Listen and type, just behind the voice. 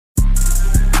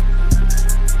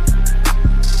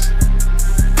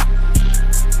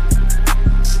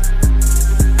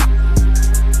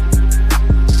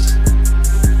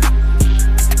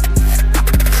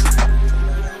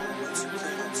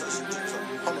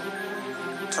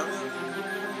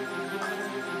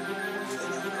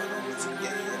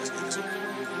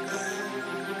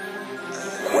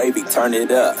Wavy, turn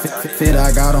it up. Fit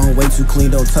I got on way too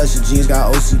clean, don't touch the jeans,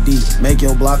 got OCD. Make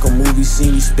your block a movie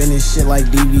scene, spinning shit like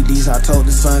DVDs. I told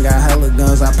the son got hella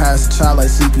guns, I passed the child like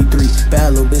Cp3.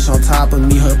 Bad little bitch on top of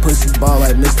me, her pussy ball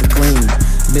like Mr. Clean.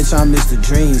 Bitch, I'm Mr.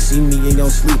 Dream, see me in your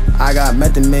sleep. I got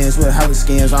method mans with hella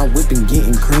scams, I'm whipping,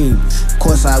 getting cream.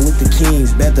 Course I with the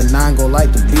kings, bet the 9 go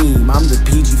like the beam. I'm the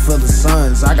PG for the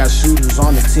Suns, I got shooters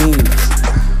on the team.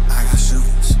 I got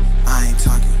shooters, I ain't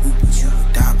talking hoopers. You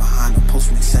would die behind a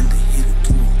postman, send a hitter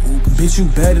to an Uber. Bitch, you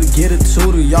better get a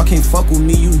tutor, y'all can't fuck with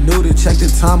me, you new to. Check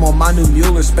the time on my new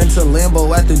Mueller, spent a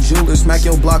Lambo at the jeweler. Smack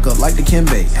your block up like the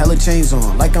Kimbe, hella chains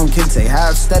on like I'm Kente.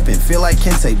 Half stepping, feel like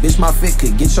Kente, bitch my fit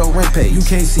could get your rent paid. You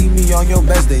can't see me on your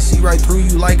best day, see right through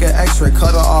you like an x-ray.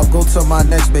 Cut her off, go to my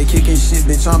next bay, kicking shit,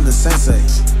 bitch I'm the sensei.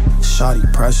 Shawty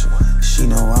pressure, she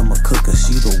know I'm a cooker.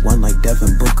 She the one like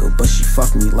Devin Booker, but she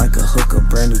fuck me like a hooker.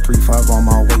 Brand new 3.5 on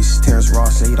my waist, Terrence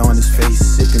Ross 8 on his face.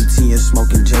 Sipping tea and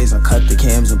smoking J's, I cut the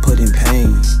cams and put in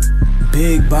pain.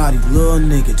 Big body, little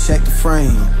nigga, check the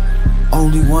frame.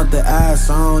 Only want the ass,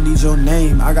 I don't need your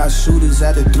name. I got shooters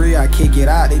at the 3, I kick it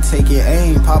out, they take it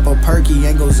aim. Pop a perky,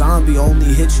 ain't go zombie, only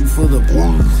hit you for the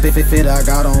boom. Fit I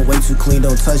got on way too clean,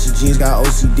 don't touch the jeans, got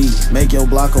OCD. Make your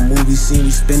block a movie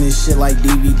scene, spinning shit like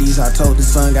DVDs. I told the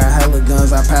son got hella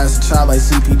guns, I passed the child like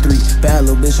Cp3. Bad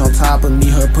little bitch on top of me,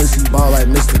 her pussy ball like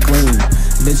Mr. Clean.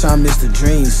 Bitch, I'm Mr.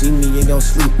 Dream, see me in your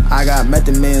sleep. I got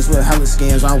method mans with hella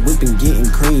scams, I'm whipping, getting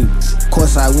cream.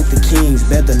 Course I with the kings,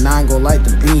 bet the 9 go like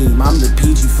the beam. I'm the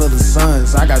PG for the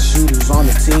Suns, I got shooters on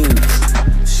the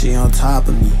team. She on top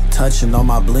of me, touching on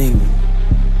my bling.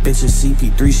 Bitch is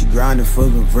CP3, she grinding for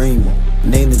the ring.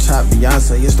 Name the chop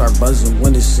Beyonce, it start buzzing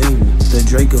when it sing. The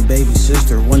Draco baby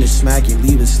sister, when it smack it,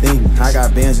 leave a sting. I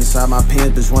got bands inside my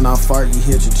pants, bitch, when I fart, you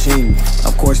hear cha-ching.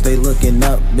 Of course they looking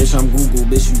up, bitch, I'm Google,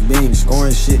 bitch, you Bing.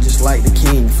 Scoring shit just like the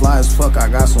king. Fly as fuck, I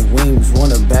got some wings.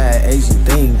 Want a bad Asian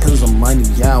thing, cause of money,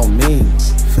 Yao Ming.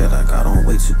 Fit I got on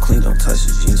way too clean, don't touch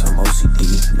the jeans, I'm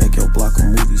OCD. Make your block a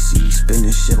movie scene,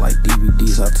 spinning shit like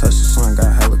DVDs. I touch the sun,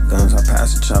 got hella guns, I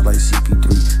pass the chop like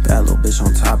CP3. Bad little bitch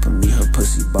on top of me, her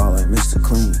pussy ball like Mr.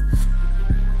 Clean.